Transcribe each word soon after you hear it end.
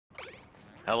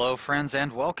Hello, friends,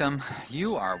 and welcome.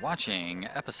 You are watching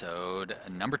episode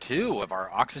number 2 of our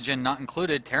Oxygen Not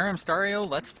Included Terrimstario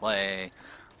Let's Play.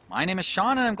 My name is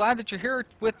Sean, and I'm glad that you're here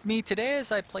with me today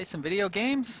as I play some video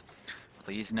games.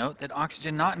 Please note that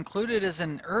Oxygen Not Included is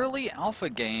an early alpha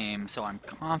game, so I'm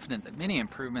confident that many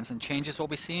improvements and changes will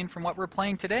be seen from what we're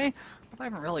playing today, but I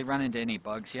haven't really run into any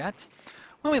bugs yet.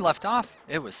 When we left off,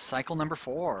 it was cycle number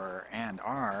 4, and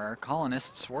our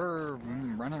colonists were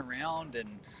running around and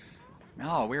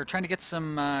we were trying to get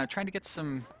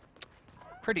some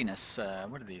prettiness.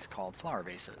 What are these called? Flower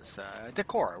vases.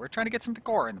 Decor. We're trying to get some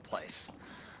decor in the place.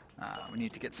 We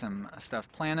need to get some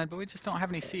stuff planted, but we just don't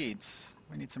have any seeds.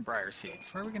 We need some briar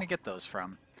seeds. Where are we going to get those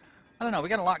from? I don't know. We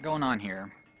got a lot going on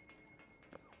here.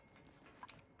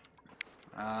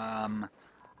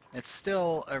 It's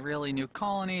still a really new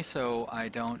colony, so I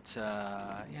don't,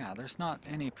 yeah, there's not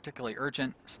any particularly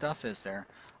urgent stuff, is there?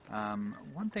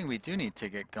 One thing we do need to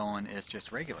get going is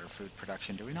just regular food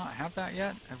production. Do we not have that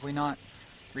yet? Have we not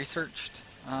researched?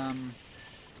 I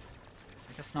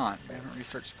guess not. We haven't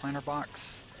researched planter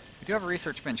box. We do have a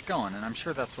research bench going, and I'm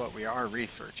sure that's what we are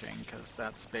researching, because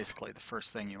that's basically the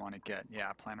first thing you want to get.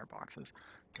 Yeah, planter boxes,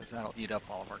 because that'll eat up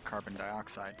all of our carbon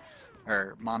dioxide,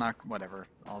 or whatever,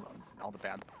 all the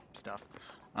bad stuff.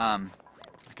 I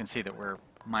can see that we're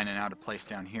mining out a place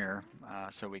down here,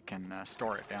 so we can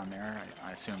store it down there.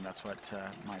 I assume that's what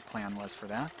my plan was for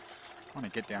that. I want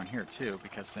to get down here too,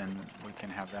 because then we can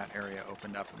have that area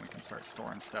opened up and we can start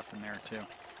storing stuff in there too.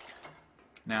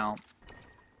 Now,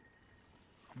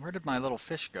 where did my little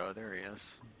fish go? There he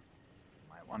is.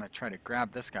 Might want to try to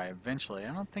grab this guy eventually.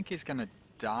 I don't think he's going to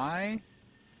die,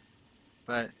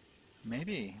 but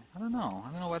maybe. I don't know.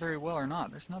 I don't know whether he will or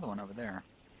not. There's another one over there.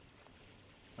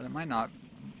 But it might not.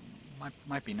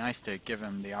 Might be nice to give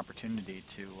him the opportunity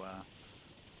to.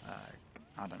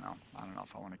 I don't know. I don't know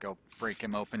if I want to go break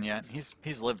him open yet.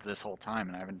 He's lived this whole time,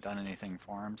 and I haven't done anything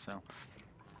for him, so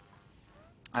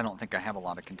I don't think I have a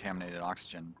lot of contaminated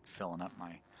oxygen filling up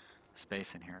my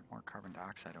space in here. More carbon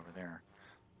dioxide over there.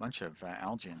 Bunch of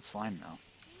algae and slime, though.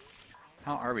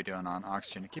 How are we doing on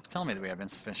oxygen? It keeps telling me that we have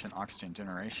insufficient oxygen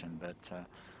generation, but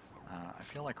I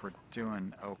feel like we're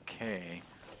doing okay.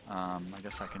 I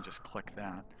guess I can just click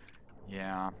that.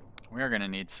 Yeah, we are going to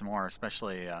need some more,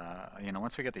 especially, you know,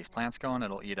 once we get these plants going,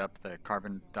 it'll eat up the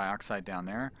carbon dioxide down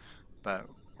there, but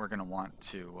we're going to want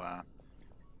to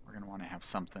have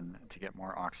something to get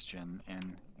more oxygen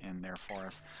in there for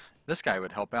us. This guy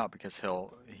would help out because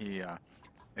he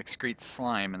excretes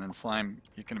slime, and then slime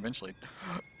you can eventually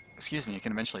excuse me, you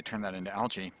can eventually turn that into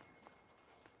algae,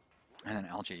 and then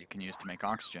algae you can use to make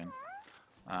oxygen.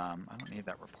 I don't need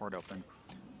that report open.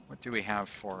 What do we have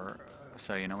for,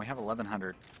 so you know, we have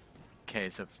 1100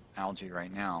 Ks of algae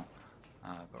right now,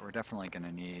 but we're definitely going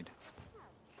to need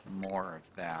more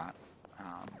of that.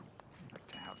 I'd like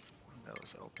to have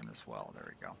those open as well. There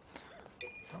we go.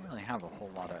 Don't really have a whole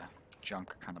lot of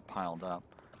junk kind of piled up.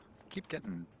 Keep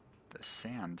getting the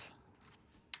sand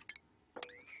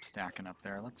stacking up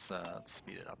there. Let's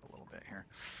speed it up a little bit here.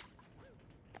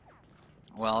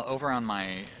 Well, over on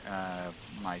my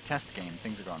my test game,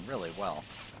 things are going really well.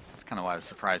 That's kind of why I was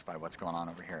surprised by what's going on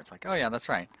over here. It's like, oh yeah, that's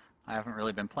right. I haven't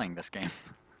really been playing this game.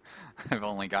 I've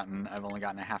only gotten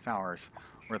a half hour's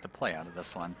worth of play out of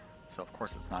this one. So of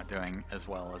course it's not doing as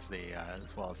well as the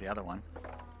other one.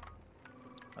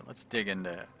 But let's dig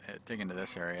into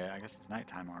this area. I guess it's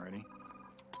nighttime already.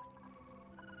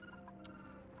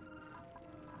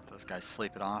 Let those guys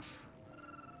sleep it off.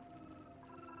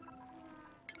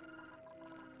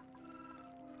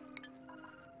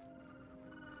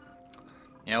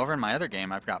 Yeah, over in my other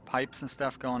game, I've got pipes and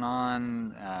stuff going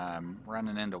on,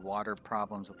 running into water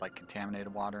problems with like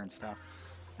contaminated water and stuff.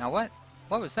 Now what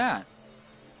was that?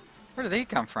 Where did they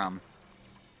come from?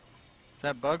 Does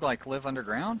that bug like live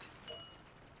underground?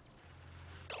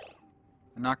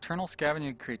 A nocturnal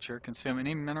scavenging creature consume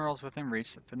any minerals within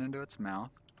reach that fit into its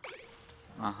mouth.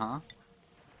 Uh-huh.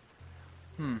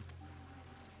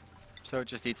 So it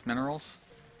just eats minerals?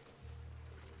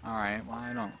 Alright, well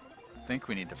I don't think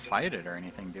we need to fight it or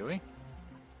anything, do we?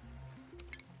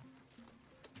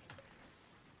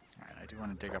 Alright, I do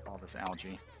want to dig up all this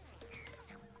algae.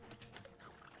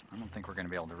 I don't think we're going to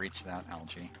be able to reach that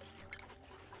algae.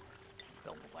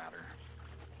 Build a ladder.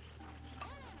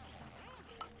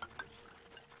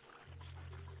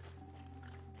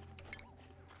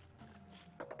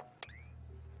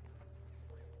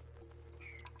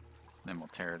 Then we'll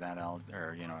tear that algae,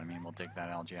 or you know what I mean, we'll dig that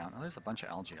algae out. Now, there's a bunch of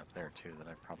algae up there too that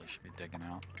I probably should be digging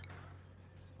out.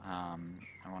 I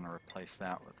want to replace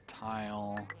that with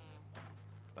tile,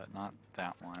 but not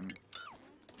that one.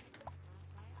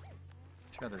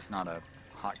 Too bad there's not a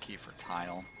hotkey for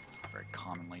tile. It's a very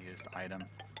commonly used item.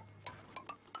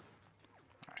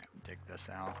 Alright, dig this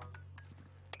out.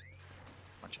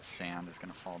 A bunch of sand is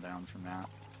going to fall down from that.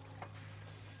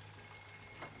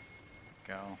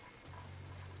 Go.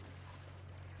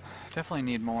 Definitely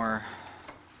need more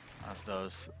of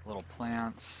those little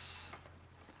plants.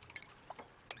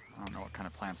 I don't know what kind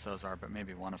of plants those are, but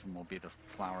maybe one of them will be the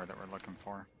flower that we're looking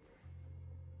for.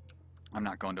 I'm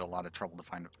not going to a lot of trouble to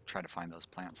try to find those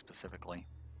plants specifically.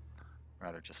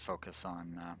 Rather just focus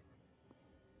on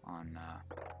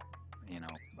you know,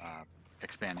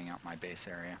 expanding out my base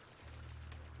area.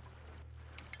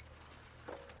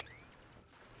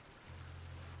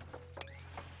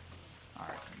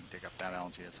 Alright, we can dig up that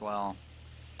algae as well.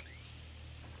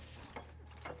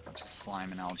 Bunch of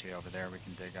slime and algae over there we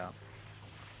can dig up.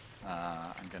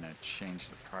 I'm going to change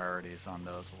the priorities on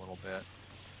those a little bit.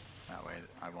 That way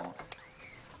I won't.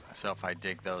 So if I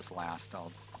dig those last,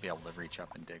 I'll be able to reach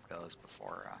up and dig those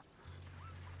before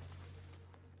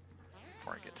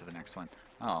I get to the next one.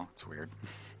 Oh, it's weird.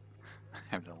 I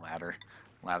have the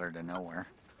ladder to nowhere.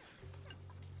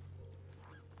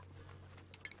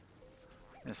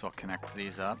 I guess we'll connect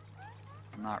these up.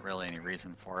 Not really any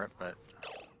reason for it, but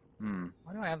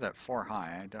why do I have that 4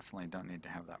 high? I definitely don't need to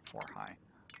have that 4 high.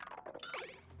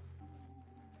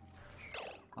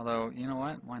 Although, you know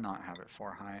what? Why not have it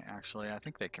 4 high, actually? I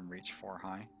think they can reach 4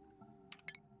 high.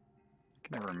 I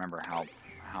can never remember how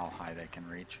high they can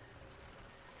reach.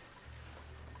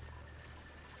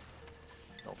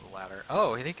 Build the ladder.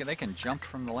 Oh, they can jump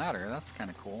from the ladder. That's kind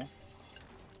of cool.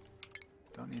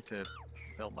 Don't need to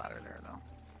build ladder there, though.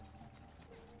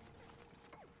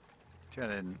 Too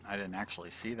bad I didn't actually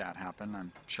see that happen.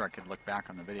 I'm sure I could look back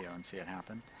on the video and see it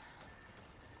happen.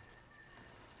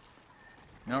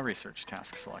 No research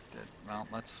task selected. Well,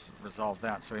 let's resolve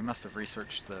that. So we must have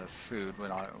researched the food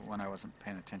when I wasn't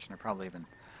paying attention.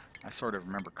 I sort of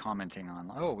remember commenting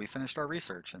on, oh, we finished our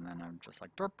research, and then I'm just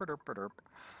like, derp, derp, derp, derp.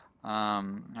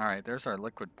 Alright, there's our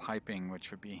liquid piping, which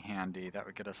would be handy. That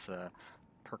would get us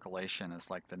percolation as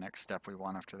like the next step we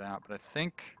want after that. But I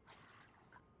think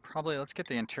probably let's get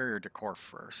the interior decor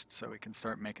first, so we can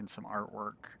start making some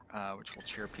artwork, which will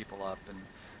cheer people up. And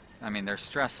I mean, their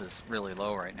stress is really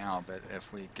low right now, but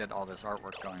if we get all this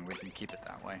artwork going, we can keep it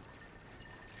that way.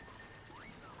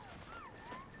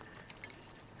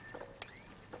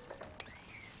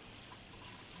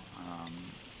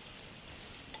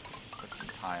 Put some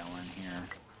tile in here.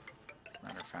 As a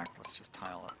matter of fact, let's just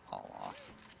tile it all off.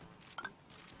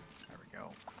 There we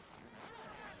go.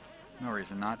 No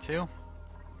reason not to.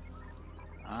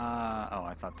 Oh,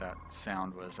 I thought that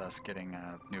sound was us getting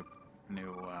a new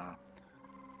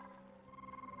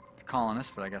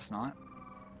colonists, but I guess not.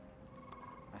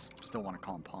 I still want to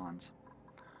call them pawns.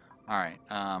 Alright,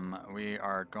 we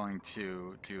are going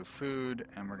to do food,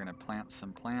 and we're going to plant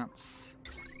some plants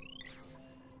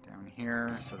down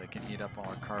here so they can eat up all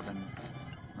our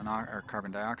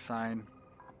carbon dioxide.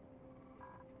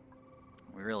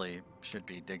 We really should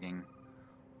be digging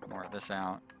more of this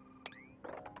out.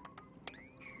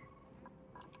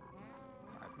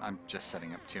 I'm just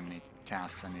setting up too many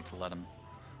tasks. I need to let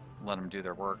them do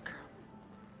their work.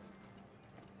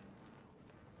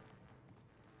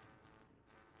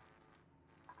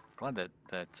 Glad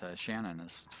that Shannon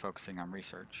is focusing on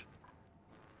research.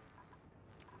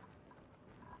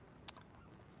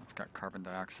 It's got carbon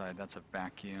dioxide. That's a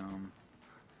vacuum.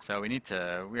 So we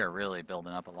are really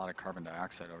building up a lot of carbon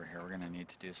dioxide over here. We're going to need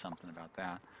to do something about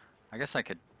that. I guess I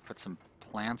could put some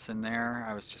plants in there.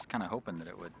 I was just kind of hoping that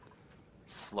it would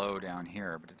flow down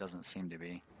here, but it doesn't seem to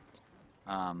be.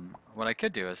 What I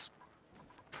could do is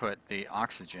put the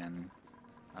oxygen,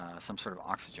 some sort of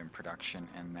oxygen production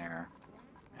in there,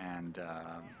 and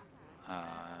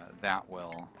that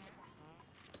will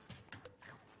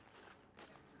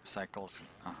recycles.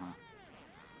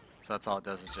 So that's all it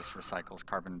does, is just recycles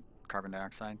carbon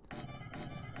dioxide,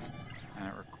 and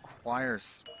it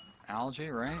requires algae,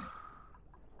 right?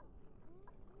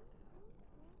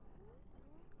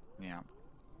 Yeah.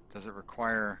 Does it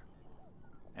require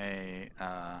a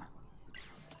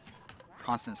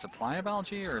constant supply of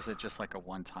algae, or is it just like a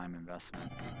one-time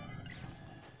investment?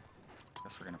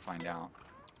 Guess we're gonna find out.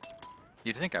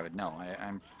 You'd think I would know.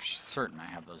 I'm certain I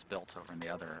have those built over in the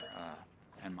other,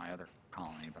 in my other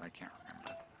colony, but I can't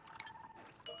remember.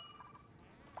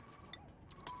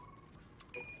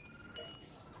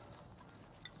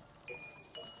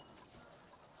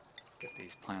 Get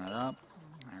these planted up.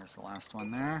 There's the last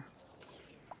one there.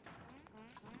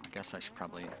 I guess I should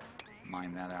probably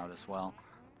mine that out as well,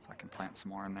 so I can plant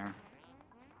some more in there.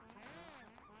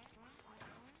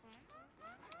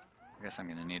 I guess I'm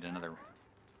going to need another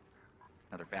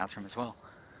bathroom as well.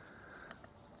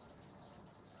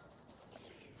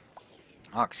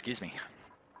 Oh, excuse me.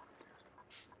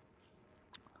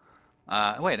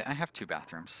 Wait, I have 2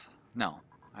 bathrooms. No,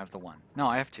 I have the one. No,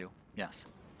 I have 2. Yes.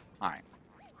 Alright.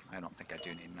 I don't think I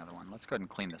do need another one. Let's go ahead and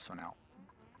clean this one out.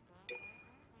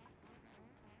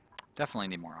 Definitely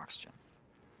need more oxygen.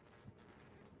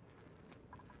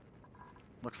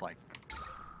 Looks like.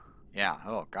 Yeah,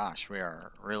 oh gosh, we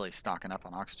are really stocking up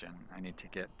on oxygen. I need to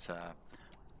get,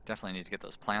 definitely need to get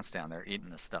those plants down there eating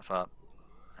this stuff up.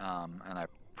 And I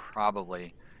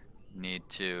probably need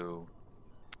to,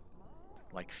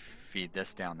 like, feed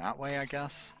this down that way, I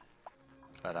guess.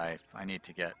 But I need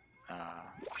to get,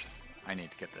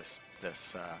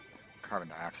 this carbon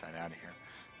dioxide out of here.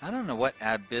 I don't know what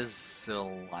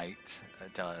abyssalite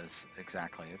does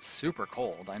exactly. It's super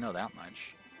cold, I know that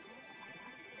much.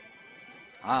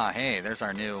 Ah, hey, there's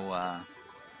our new,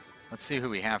 let's see who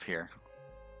we have here.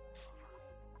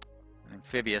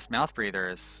 Amphibious mouth breather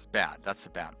is bad. That's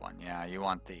the bad one. Yeah, you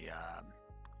want the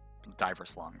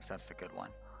diver's lungs. That's the good one.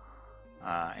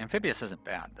 Amphibious isn't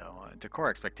bad, though. Decor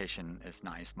expectation is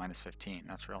nice, -15.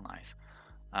 That's real nice.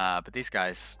 But these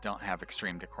guys don't have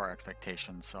extreme decor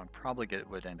expectations, so I probably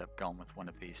would end up going with one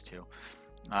of these two.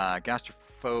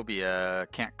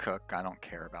 Gastrophobia, can't cook. I don't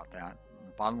care about that.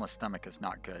 Bottomless stomach is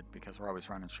not good because we're always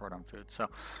running short on food. So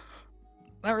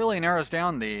that really narrows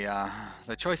down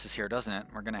the choices here, doesn't it?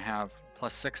 We're going to have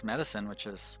 +6 medicine, which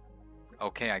is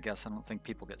okay, I guess. I don't think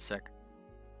people get sick.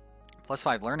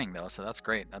 +5 learning, though, so that's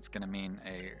great. That's going to mean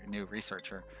a new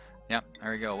researcher. Yep,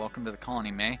 there we go. Welcome to the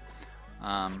colony, May.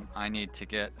 I need to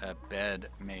get a bed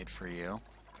made for you.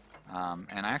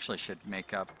 And I actually should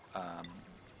make up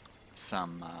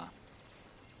some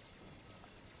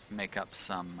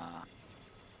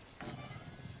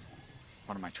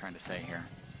what am I trying to say here?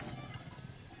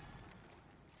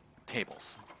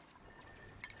 Tables.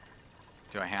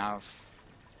 Do I have,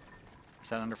 is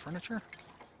that under furniture?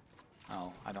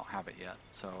 Oh, I don't have it yet,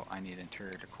 so I need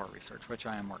interior decor research, which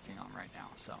I am working on right now,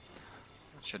 so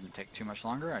it shouldn't take too much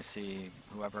longer. I see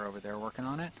whoever over there working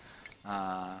on it.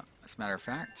 As a matter of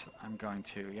fact, I'm going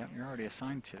to, yep, you're already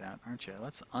assigned to that, aren't you?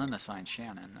 Let's unassign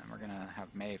Shannon, and we're going to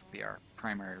have Maeve be our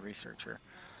primary researcher.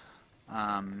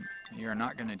 You're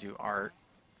not going to do art,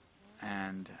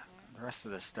 and the rest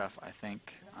of this stuff I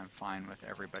think I'm fine with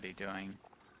everybody doing.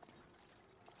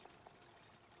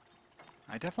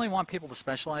 I definitely want people to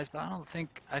specialize, but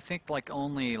I think like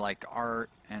only like art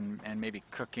and maybe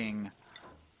cooking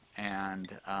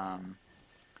and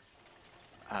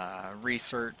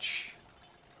research,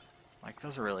 like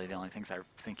those are really the only things I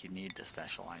think you need to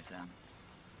specialize in.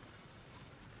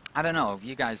 I don't know,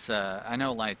 you guys, I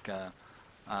know like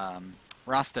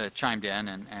Rasta chimed in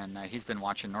and he's been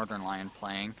watching Northern Lion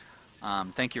playing.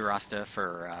 Thank you, Rasta,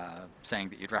 for saying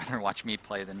that you'd rather watch me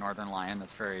play than Northern Lion.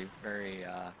 That's very, very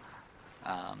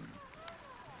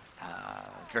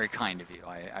very kind of you.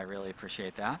 I really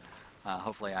appreciate that.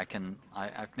 Hopefully I can,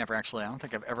 I've never actually, I don't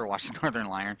think I've ever watched Northern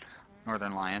Lion.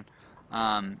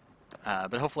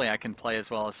 But hopefully I can play as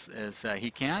well as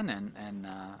he can, and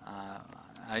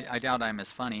I doubt I'm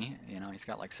as funny. You know, he's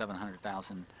got like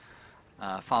 700,000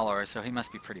 followers, so he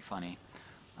must be pretty funny.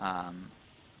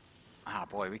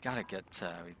 Boy, we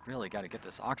really gotta get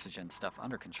this oxygen stuff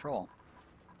under control.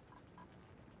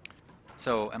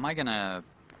 So am I gonna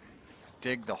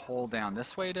dig the hole down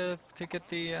this way to get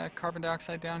the carbon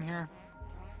dioxide down here?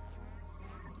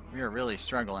 We are really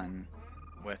struggling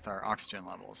with our oxygen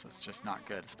levels. It's just not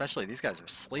good. Especially these guys are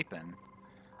sleeping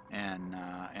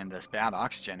in this bad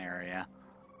oxygen area.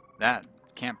 That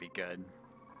can't be good.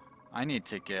 I need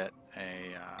to get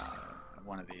a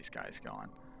one of these guys going.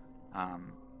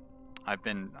 I've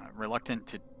been reluctant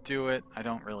to do it. I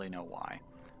don't really know why.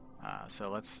 So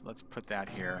let's put that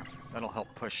here. That'll help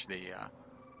push the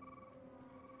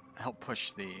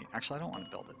actually, I don't want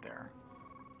to build it there.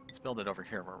 Let's build it over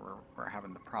here where we're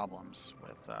having the problems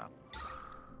with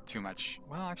too much.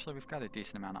 Well, actually, we've got a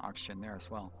decent amount of oxygen there as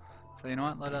well. So you know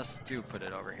what? Let us put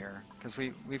it over here, because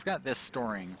we've got this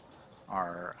storing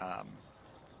our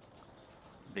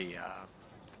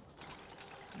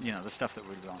you know, the stuff that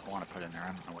we don't want to put in there. I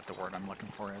don't know what the word I'm looking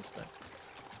for is, but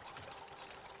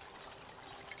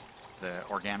the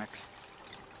organics.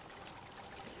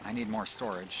 I need more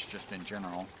storage just in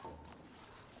general.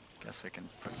 Guess we can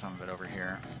put some of it over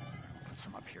here. Put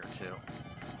some up here too.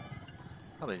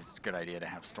 Probably it's a good idea to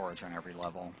have storage on every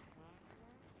level.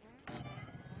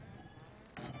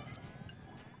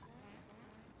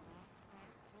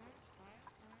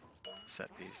 Set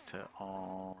these to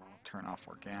all, turn off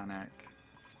organic.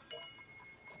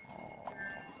 All.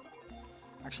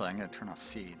 Actually, I'm going to turn off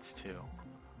seeds too.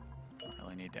 Don't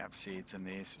really need to have seeds in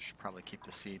these. We should probably keep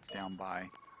the seeds down by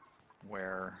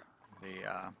where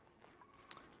the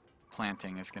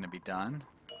planting is going to be done.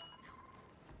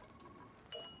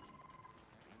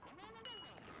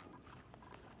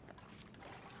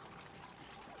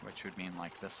 Which would mean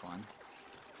like this one.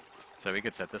 So we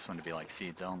could set this one to be like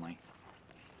seeds only.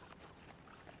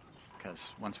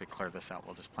 Because once we clear this out,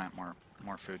 we'll just plant more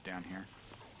food down here.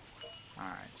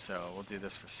 Alright, so we'll do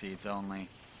this for seeds only.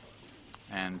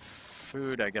 And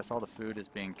food, I guess all the food is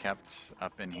being kept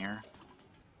up in here.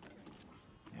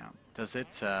 Yeah. Does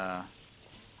it, I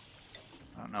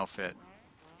don't know if it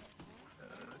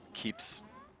keeps,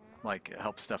 like, it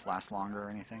helps stuff last longer or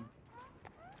anything.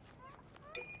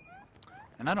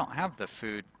 And I don't have the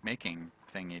food making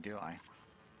thingy, do I?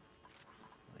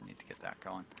 Really need to get that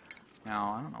going.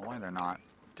 Now, I don't know why they're not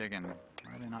digging,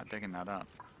 why are they not digging that up?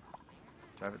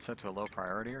 Do I have it set to a low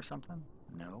priority or something?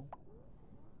 No.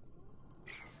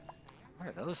 Why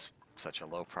are those such a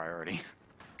low priority?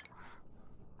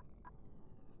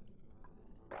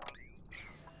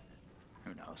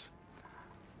 Who knows?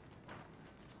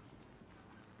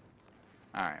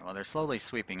 Alright, well they're slowly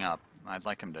sweeping up. I'd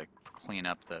like them to clean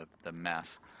up the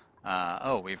mess.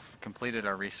 Oh, we've completed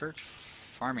our research.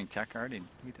 Farming tech,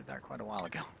 we did that quite a while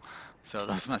ago. So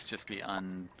those must just be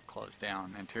unclosed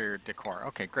down. Interior decor.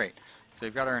 Okay, great. So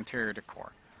we've got our interior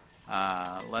decor.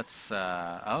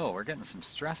 Oh, we're getting some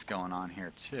stress going on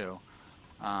here too.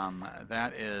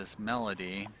 That is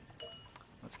Melody.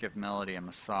 Let's give Melody a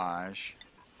massage.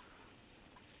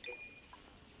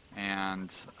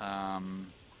 And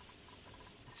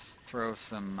let's throw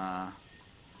some,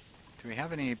 do we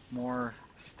have any more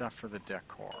stuff for the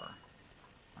decor?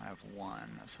 I have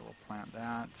one, so we'll plant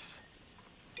that.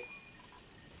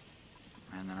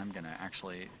 And then I'm gonna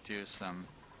actually do some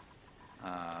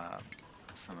of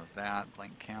that,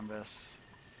 blank canvas.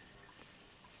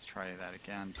 Let's try that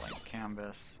again, blank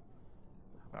canvas.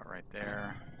 About right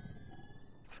there.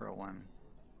 Throw one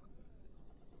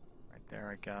right there,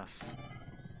 I guess.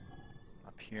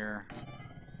 Up here,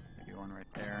 maybe one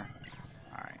right there.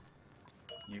 Alright,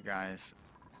 you guys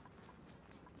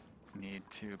need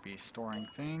to be storing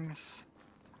things.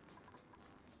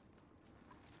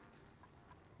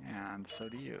 And so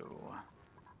do you.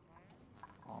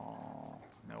 All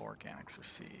no organics or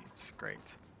seeds. Great.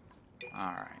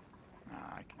 Alright.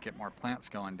 I can get more plants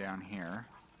going down here.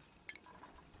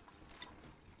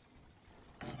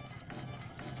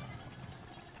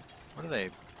 What are they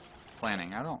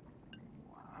planting? I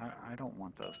don't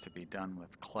want those to be done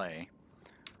with clay.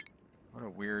 What a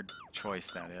weird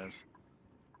choice that is.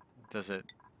 Does it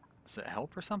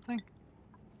help or something?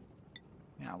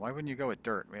 Yeah, why wouldn't you go with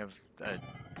dirt? We have a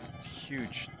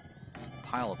huge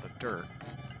pile of the dirt.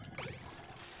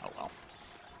 Oh well.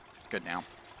 It's good now.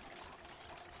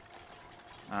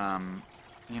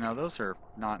 You know, those are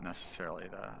not necessarily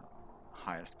the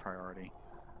highest priority.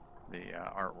 The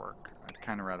artwork. I'd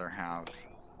kind of rather have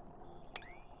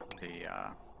the,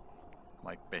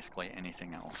 like, basically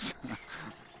anything else.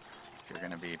 If you're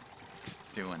going to be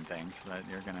doing things, but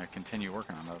you're going to continue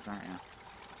working on those, aren't you?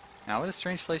 Now, what a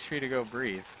strange place for you to go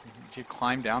breathe. Did you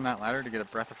climb down that ladder to get a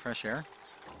breath of fresh air?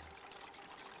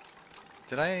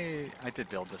 Did I did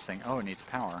build this thing. Oh, it needs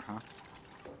power, huh?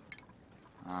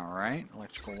 Alright,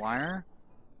 electrical wire.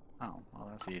 Oh, well,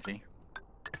 that's easy.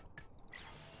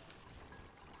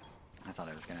 I thought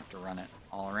I was going to have to run it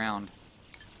all around.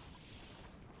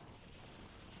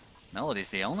 Melody's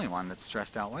the only one that's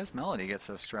stressed out. Why does Melody get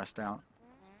so stressed out?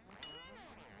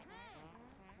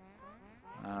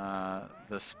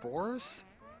 The spores?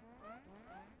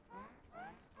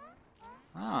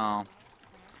 Oh.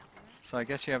 So I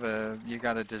guess you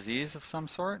got a disease of some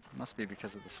sort? Must be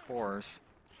because of the spores.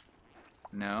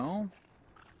 No?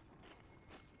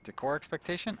 Decor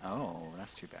expectation? Oh,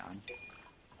 that's too bad.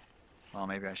 Well,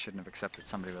 maybe I shouldn't have accepted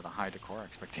somebody with a high decor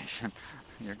expectation.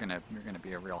 You're gonna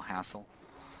be a real hassle.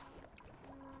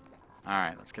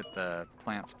 Alright, let's get the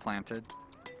plants planted.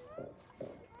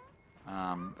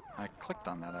 I clicked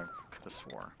on that, I could have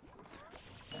swore.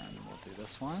 And we'll do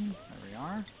this one. There we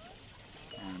are.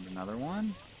 And another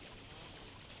one.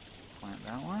 Plant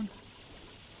that one.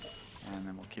 And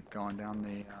then we'll keep going down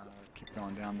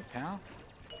the path.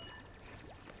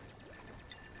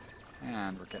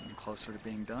 And we're getting closer to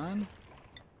being done.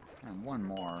 And one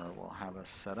more will have us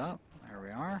set up. There we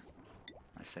are.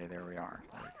 I say there we are.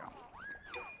 There we go.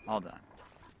 All done.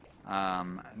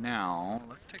 Now,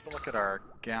 let's take a look at our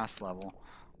gas level.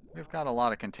 We've got a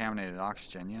lot of contaminated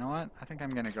oxygen. You know what? I think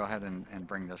I'm going to go ahead and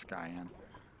bring this guy in.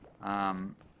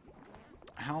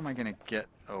 How am I going to get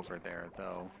over there,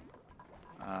 though?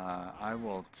 I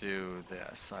will do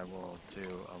this. I will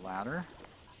do a ladder.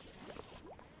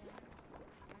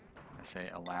 I say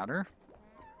a ladder.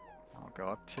 I'll go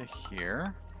up to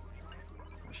here.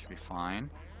 we should be fine.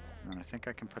 And I think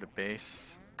I can put a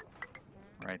base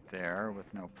right there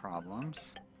with no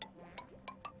problems.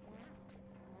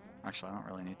 Actually, I don't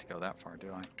really need to go that far,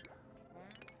 do I?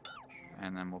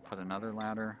 And then we'll put another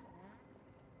ladder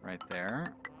right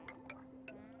there.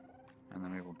 And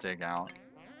then we will dig out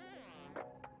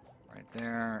right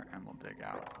there, and we'll dig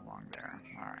out along there.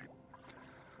 All right.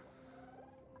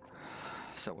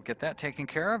 So we'll get that taken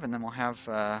care of, and then we'll have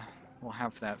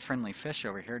that friendly fish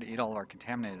over here to eat all of our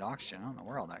contaminated oxygen. I don't know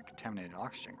where all that contaminated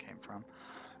oxygen came from.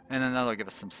 And then that'll give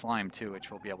us some slime too,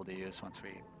 which we'll be able to use once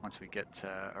we get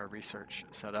our research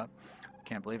set up.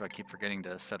 Can't believe I keep forgetting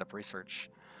to set up research.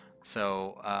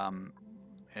 So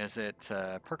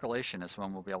percolation is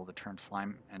when we'll be able to turn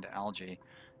slime into algae,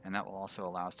 and that will also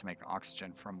allow us to make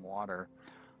oxygen from water.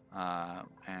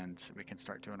 And we can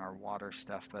start doing our water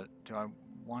stuff. But do I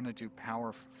want to do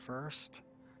power first?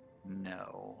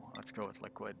 No. Let's go with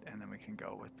liquid, and then we can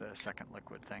go with the second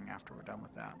liquid thing after we're done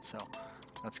with that. So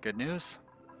that's good news.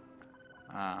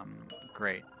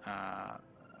 Great.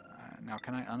 Now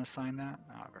can I unassign that?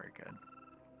 Oh, very good.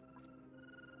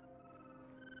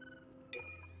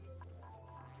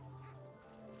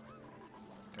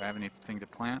 Do I have anything to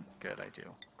plant? Good, I do.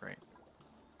 Great.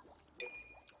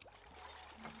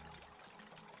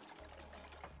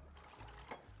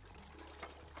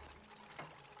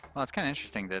 Well, it's kind of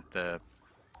interesting that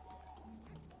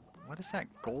what is that,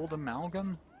 gold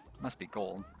amalgam? Must be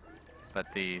gold.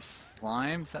 But the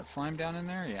slime, is that slime down in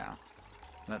there? Yeah.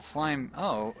 That slime,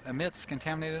 oh, emits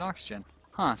contaminated oxygen.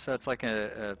 Huh, so it's like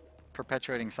a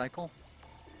perpetuating cycle?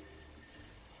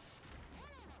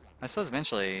 I suppose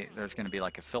eventually there's going to be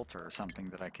like a filter or something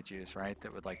that I could use, right?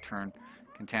 That would like turn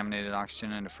contaminated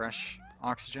oxygen into fresh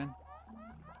oxygen.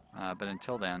 But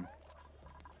until then,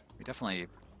 we definitely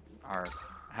are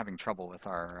having trouble with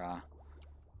our...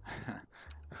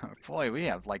 Boy, we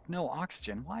have like no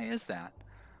oxygen. Why is that?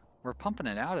 We're pumping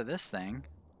it out of this thing,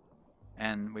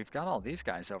 and we've got all these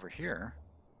guys over here.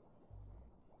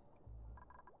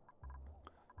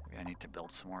 Maybe I need to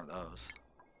build some more of those.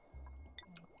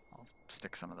 I'll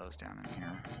stick some of those down in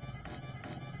here.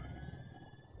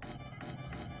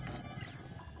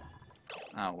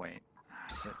 Oh wait,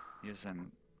 is it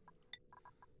using...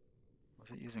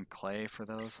 Was it using clay for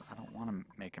those? I don't want to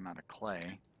make them out of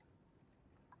clay.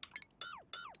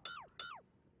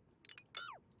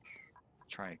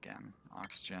 Try again.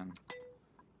 Oxygen,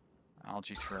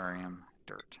 algae terrarium,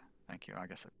 dirt. Thank you. I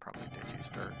guess I probably did use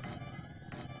dirt.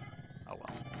 Oh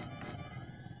well.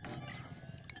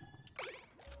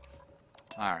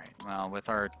 Alright, well, with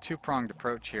our two-pronged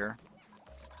approach here,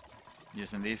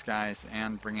 using these guys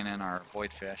and bringing in our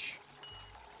void fish.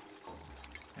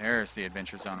 There's the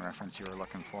Adventure Zone reference you were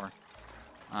looking for.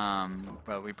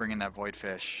 But we bring in that void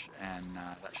fish, and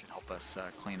that should help us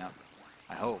clean up,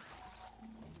 I hope.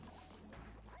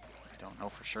 Don't know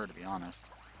for sure, to be honest.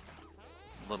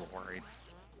 A little worried.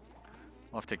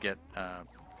 We'll have to get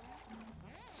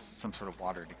some sort of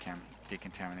water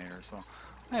decontaminator as well.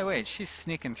 Hey, wait, she's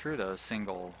sneaking through those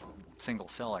single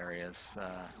cell areas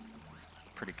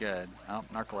pretty good. Oh,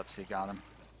 narcolepsy got him.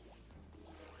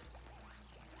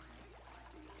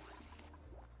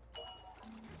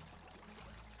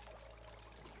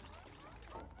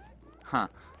 Huh.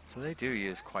 So they do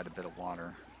use quite a bit of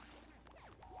water.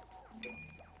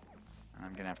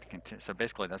 I'm gonna have to continue. So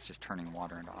basically, that's just turning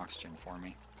water into oxygen for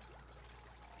me.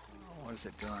 What is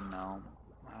it doing now?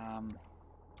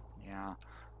 Yeah.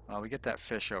 Well, we get that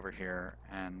fish over here,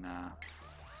 and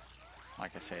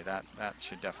like I say, that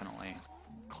should definitely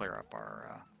clear up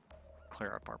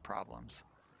our problems.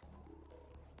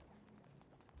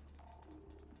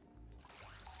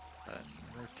 But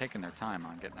they're taking their time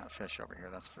on getting that fish over here.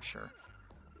 That's for sure.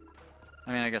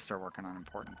 I mean, I guess they're working on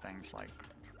important things like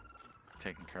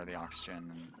taking care of the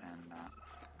oxygen and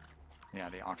yeah,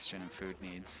 the oxygen and food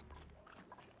needs.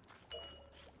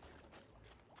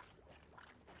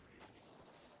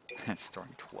 It's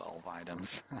storing 12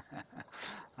 items.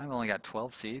 I've only got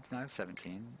 12 seeds, and I have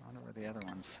 17. I wonder where the other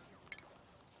ones.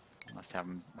 I must have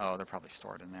them. Oh, they're probably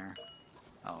stored in there.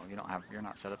 Oh, you're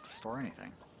not set up to store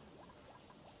anything.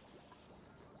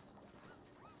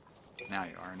 Now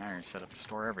you are. Now you're set up to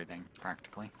store everything,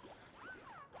 practically.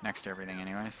 Next to everything,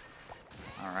 anyways.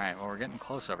 Alright, well, we're getting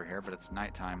close over here, but it's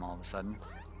nighttime all of a sudden.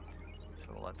 So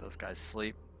we'll let those guys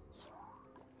sleep.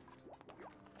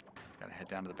 It's got to head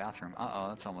down to the bathroom. Uh-oh,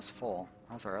 that's almost full.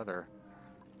 How's our other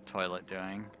toilet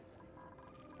doing?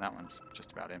 That one's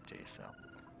just about empty, so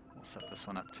we'll set this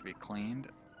one up to be cleaned.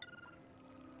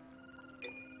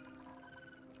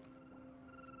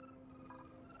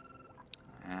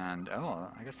 And, oh,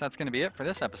 I guess that's going to be it for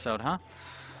this episode, huh?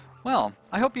 Well,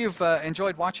 I hope you've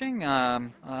enjoyed watching.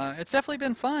 It's definitely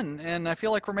been fun, and I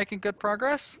feel like we're making good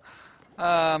progress.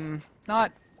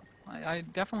 Not, I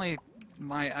definitely,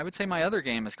 I would say my other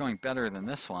game is going better than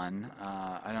this one.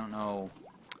 I don't know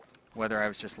whether I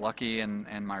was just lucky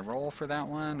in my role for that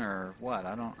one or what.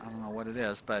 I don't know what it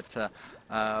is, but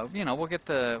you know, we'll get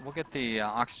the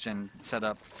oxygen set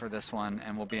up for this one,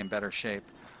 and we'll be in better shape.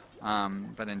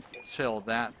 But until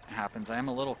that happens, I am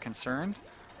a little concerned.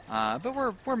 But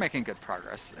we're making good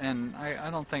progress, and I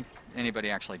don't think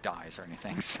anybody actually dies or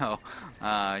anything. So,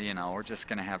 you know, we're just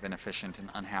going to have inefficient and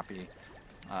unhappy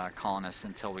colonists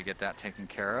until we get that taken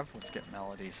care of. Let's get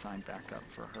Melody signed back up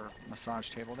for her massage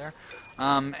table there.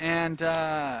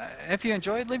 If you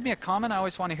enjoyed, leave me a comment. I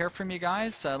always want to hear from you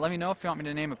guys. Let me know if you want me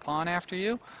to name a pawn after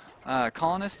you,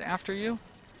 colonist after you.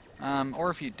 Or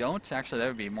if you don't, actually that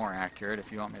would be more accurate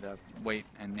if you want me to wait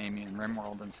and name you in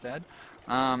Rimworld instead.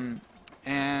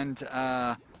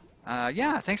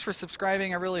 Yeah, thanks for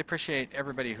subscribing. I really appreciate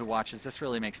everybody who watches. This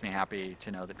really makes me happy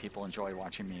to know that people enjoy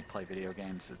watching me play video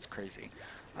games. It's crazy.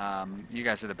 You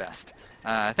guys are the best.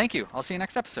 Thank you. I'll see you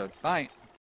next episode. Bye.